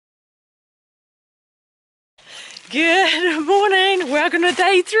Good morning, welcome to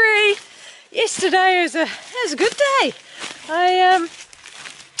day 3. Yesterday was a good day. I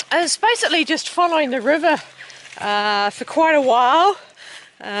was basically just following the river for quite a while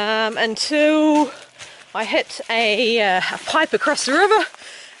until I hit a pipe across the river,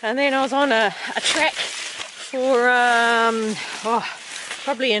 and then I was on a track for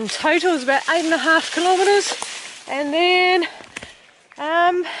probably in total it was about 8.5 kilometres, and then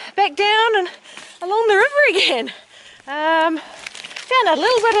back down and along the river again. Found a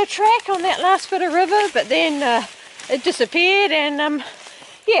little bit of track on that last bit of river, but then it disappeared, and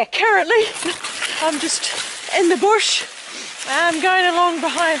yeah, currently I'm just in the bush, going along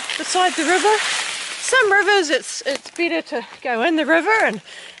beside the river. Some rivers it's better to go in the river, and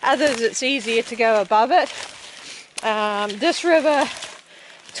others it's easier to go above it. This river,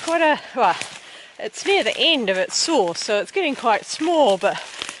 it's near the end of its source, so it's getting quite small, but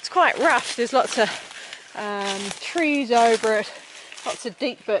it's quite rough. There's lots of trees over it, lots of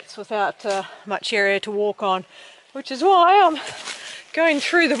deep bits without much area to walk on, which is why I'm going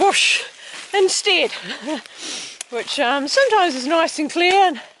through the bush instead, which sometimes is nice and clear,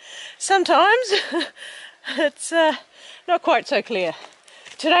 and sometimes it's not quite so clear.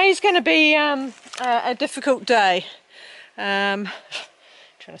 Today's going to be a difficult day. Trying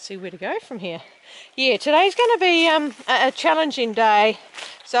to see where to go from here. Yeah, today's going to be a challenging day.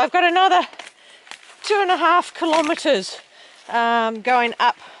 So I've got another 2.5 kilometres going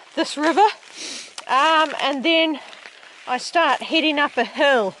up this river, and then I start heading up a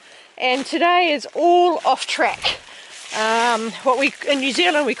hill, and today is all off track. What in New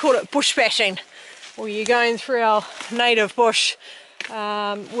Zealand we call it bush bashing, where you're going through our native bush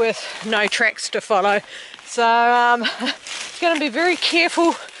with no tracks to follow. So it's going to be very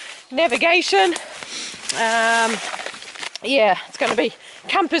careful navigation. Yeah, it's going to be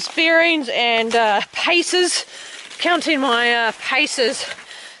compass bearings and paces, counting my paces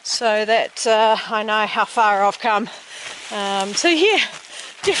so that I know how far I've come. So yeah,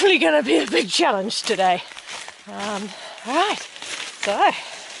 definitely going to be a big challenge today. Right, so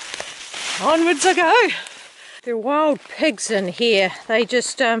onwards I go. There are wild pigs in here. They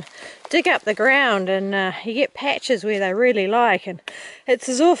just dig up the ground, and you get patches where they really like, and it's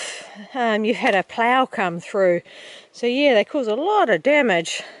as if you've had a plough come through. So yeah, they cause a lot of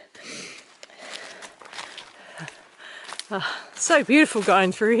damage. So beautiful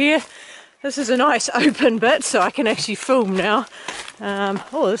going through here. This is a nice open bit, so I can actually film now.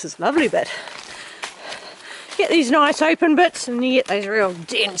 Oh, this is a lovely bit. You get these nice open bits, and you get those real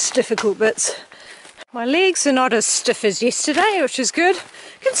dense, difficult bits. My legs are not as stiff as yesterday, which is good.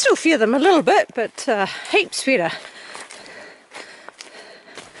 I can still feel them a little bit, but heaps better.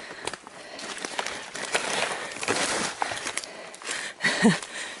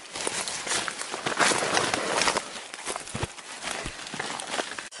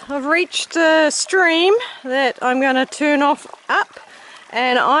 I've reached a stream that I'm going to turn off up,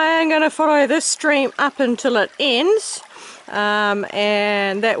 and I'm going to follow this stream up until it ends,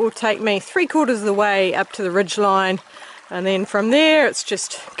 and that will take me 3/4 of the way up to the ridge line, and then from there it's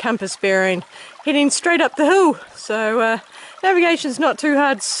just compass bearing heading straight up the hill. So navigation's not too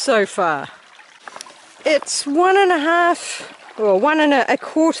hard so far. It's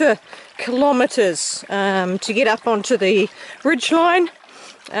 1.25 kilometres to get up onto the ridge line.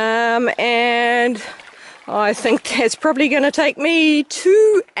 And I think that's probably going to take me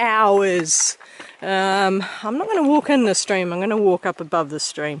 2 hours. I'm not going to walk in the stream, I'm going to walk up above the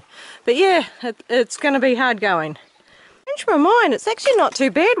stream. But yeah, it's going to be hard going. Change my mind, it's actually not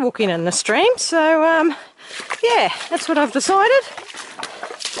too bad walking in the stream, so yeah, that's what I've decided.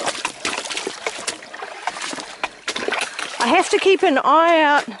 I have to keep an eye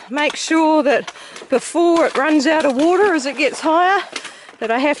out, make sure that before it runs out of water as it gets higher, that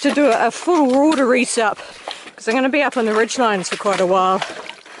I have to do a full water resup, because I'm going to be up on the ridgelines for quite a while.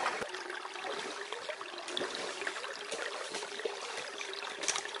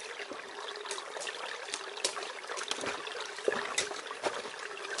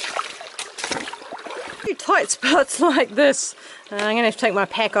 Tight spots like this, I'm going to have to take my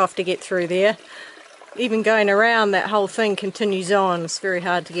pack off to get through there. Even going around, that whole thing continues on. It's very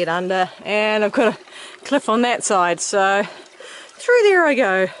hard to get under, and I've got a cliff on that side, so through there I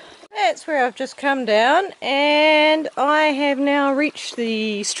go. That's where I've just come down, and I have now reached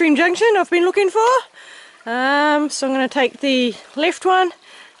the stream junction I've been looking for. So I'm going to take the left one,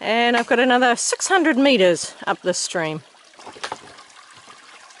 and I've got another 600 metres up this stream.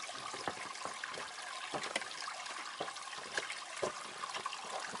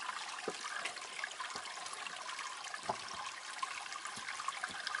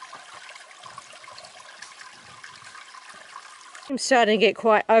 I'm starting to get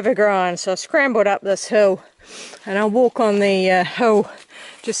quite overgrown, so I scrambled up this hill and I'll walk on the hill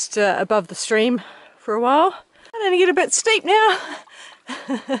just above the stream for a while. I'm going to get a bit steep now.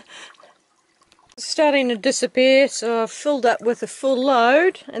 It's starting to disappear, so I've filled up with a full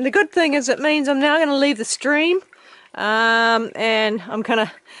load, and the good thing is it means I'm now going to leave the stream and I'm going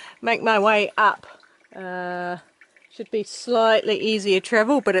to make my way up. Should be slightly easier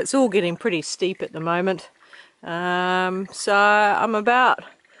travel, but it's all getting pretty steep at the moment. So I'm about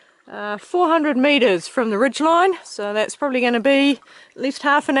 400 meters from the ridgeline, so that's probably going to be at least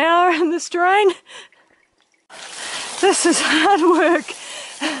half an hour in this terrain. This is hard work.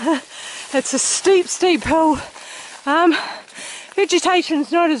 It's a steep hill.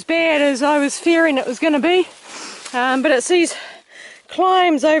 Vegetation's not as bad as I was fearing it was going to be, but it's these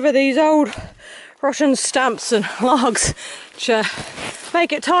climbs over these old rotten stumps and logs which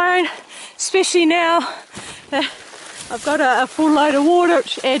make it tiring, especially now that I've got a full load of water,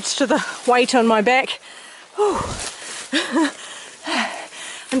 which adds to the weight on my back.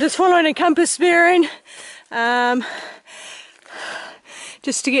 I'm just following a compass bearing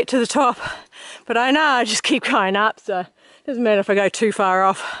just to get to the top, but I know I just keep going up, so it doesn't matter if I go too far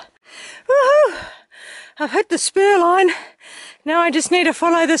off. Woohoo! I've hit the spur line. Now I just need to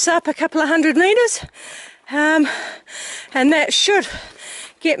follow this up a couple of 100 meters, and that should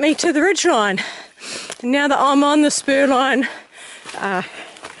get me to the ridge line. And now that I'm on the spur line,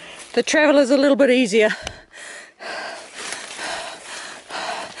 the travel is a little bit easier.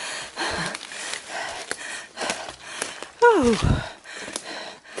 Oh.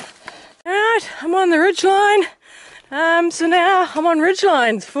 Alright, I'm on the ridge line. So now I'm on ridge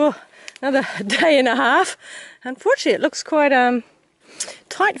lines for another day and a half. Unfortunately, it looks quite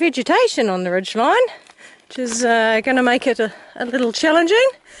tight vegetation on the ridge line, which is going to make it a little challenging.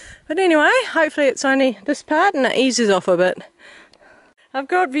 But anyway, hopefully it's only this part and it eases off a bit. I've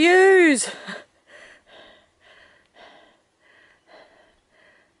got views.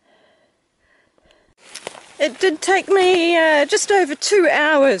 It did take me just over 2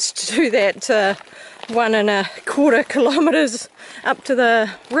 hours to do that 1.25 kilometres up to the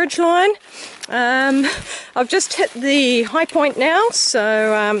ridge line. I've just hit the high point now,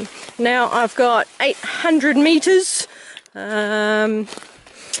 so now I've got 800 metres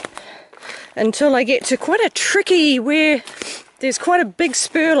until I get to quite a tricky, where there's quite a big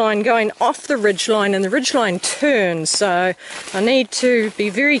spur line going off the ridge line, and the ridge line turns, so I need to be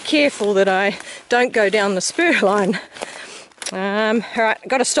very careful that I don't go down the spur line. Alright, I've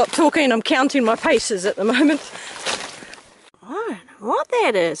got to stop talking. I'm counting my paces at the moment. I don't know what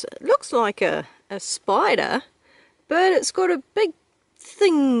that is. It looks like a spider, but it's got a big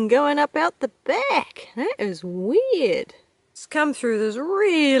thing going up out the back. That is weird. It's come through this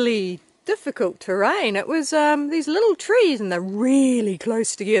really difficult terrain. It was these little trees, and they're really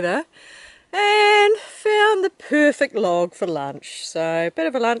close together, and found the perfect log for lunch. So a bit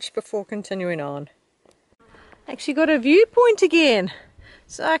of a lunch before continuing on. Actually got a viewpoint again,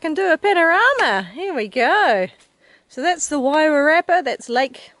 so I can do a panorama. Here we go. So that's the Wairarapa, that's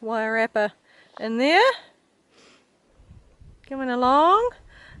Lake Wairarapa in there. Coming along.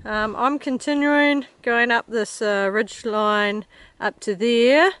 I'm continuing going up this ridge line up to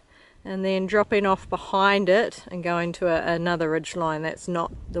there, and then dropping off behind it and going to another ridge line. That's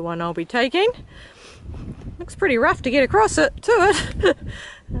not the one I'll be taking. Looks pretty rough to get across it to it.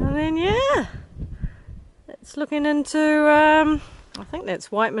 And then yeah, it's looking into I think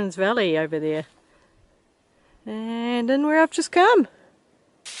that's Whiteman's Valley over there, and in where I've just come.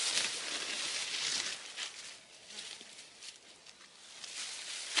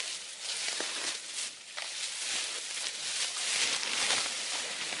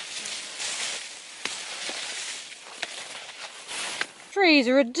 Trees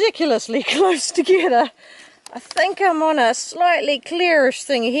are ridiculously close together. I think I'm on a slightly clearish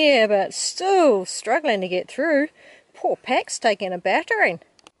thing here, but still struggling to get through. Poor pack's taking a battering.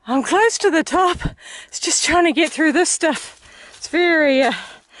 I'm close to the top. It's just trying to get through this stuff. It's very,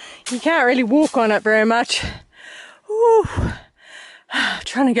 you can't really walk on it very much. Ooh,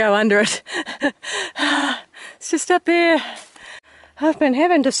 trying to go under it. It's just up there. I've been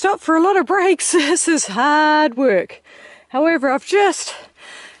having to stop for a lot of breaks. This is hard work. However, I've just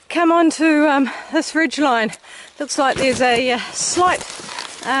come onto this ridge line. Looks like there's a slight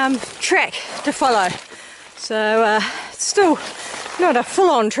track to follow. So it's still not a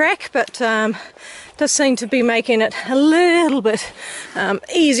full-on track, but does seem to be making it a little bit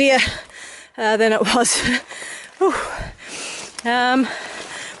easier than it was.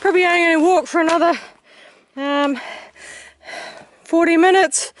 Probably only going to walk for another 40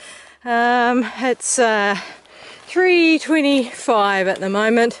 minutes. It's 3:25 at the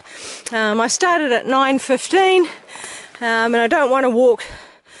moment. I started at 9:15 and I don't want to walk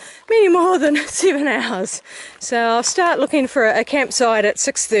many more than 7 hours. So I'll start looking for a campsite at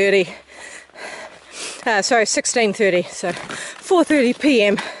 6:30. Sorry, 16:30, so 4:30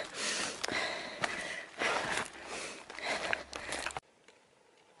 p.m.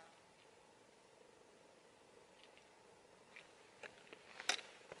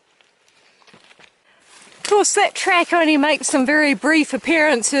 Of course, that track only makes some very brief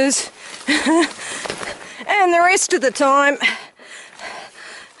appearances, and the rest of the time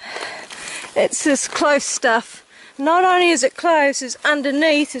it's this close stuff. Not only is it close, there's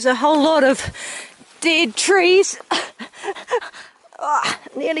underneath there's a whole lot of dead trees. Oh,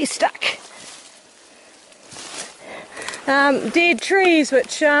 nearly stuck. Dead trees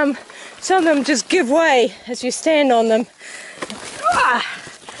which some of them just give way as you stand on them.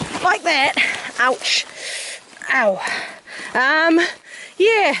 Like that. Ouch. Ow.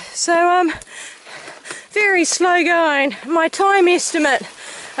 Yeah, so very slow going. My time estimate,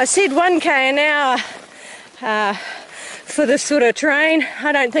 I said 1k an hour for this sort of terrain.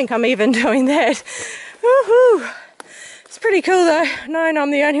 I don't think I'm even doing that. Woohoo! It's pretty cool though, knowing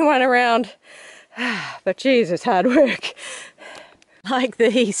I'm the only one around. But geez, it's hard work. Like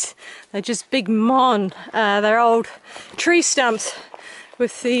these, they're just big they're old tree stumps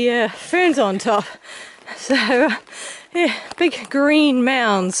with the ferns on top. So yeah, big green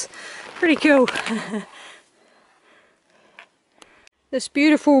mounds. Pretty cool. This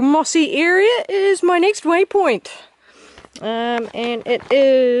beautiful mossy area is my next waypoint. And it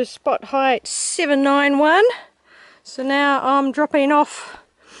is spot height 791. So now I'm dropping off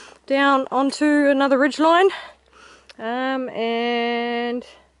down onto another ridgeline. And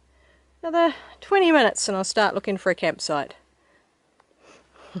another 20 minutes and I'll start looking for a campsite.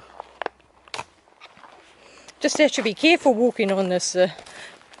 Just have to be careful walking on this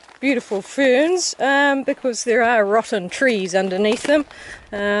beautiful ferns because there are rotten trees underneath them,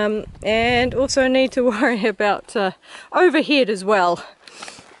 and also need to worry about overhead as well.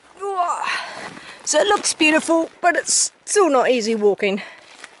 So it looks beautiful, but it's still not easy walking.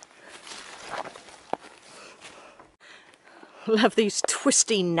 Love these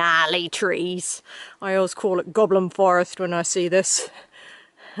twisty, gnarly trees. I always call it goblin forest when I see this.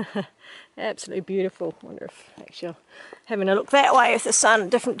 Absolutely beautiful. Wonder if actually having a look that way with the sun,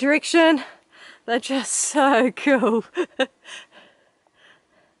 different direction. They're just so cool.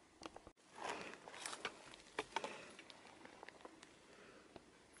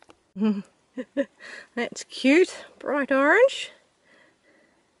 That's cute, bright orange.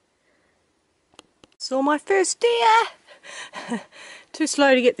 Saw my first deer. Too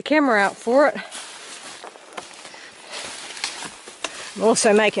slow to get the camera out for it. I'm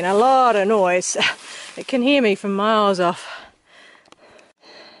also making a lot of noise. It can hear me from miles off.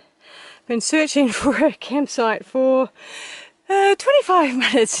 Been searching for a campsite for 25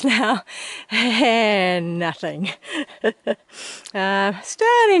 minutes now and nothing.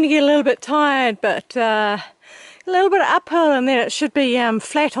 Starting to get a little bit tired, but a little bit of uphill and then it should be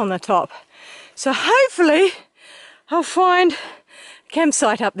flat on the top. So hopefully I'll find a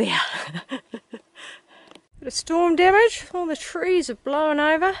campsite up there. Bit of storm damage, all the trees are blowing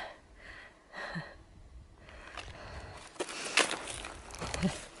over.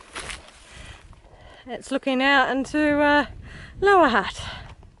 It's looking out into Lower Hut.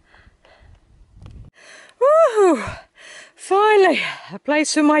 Woo! Finally, a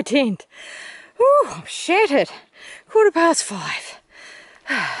place for my tent. Ooh, I'm shattered. 5:15.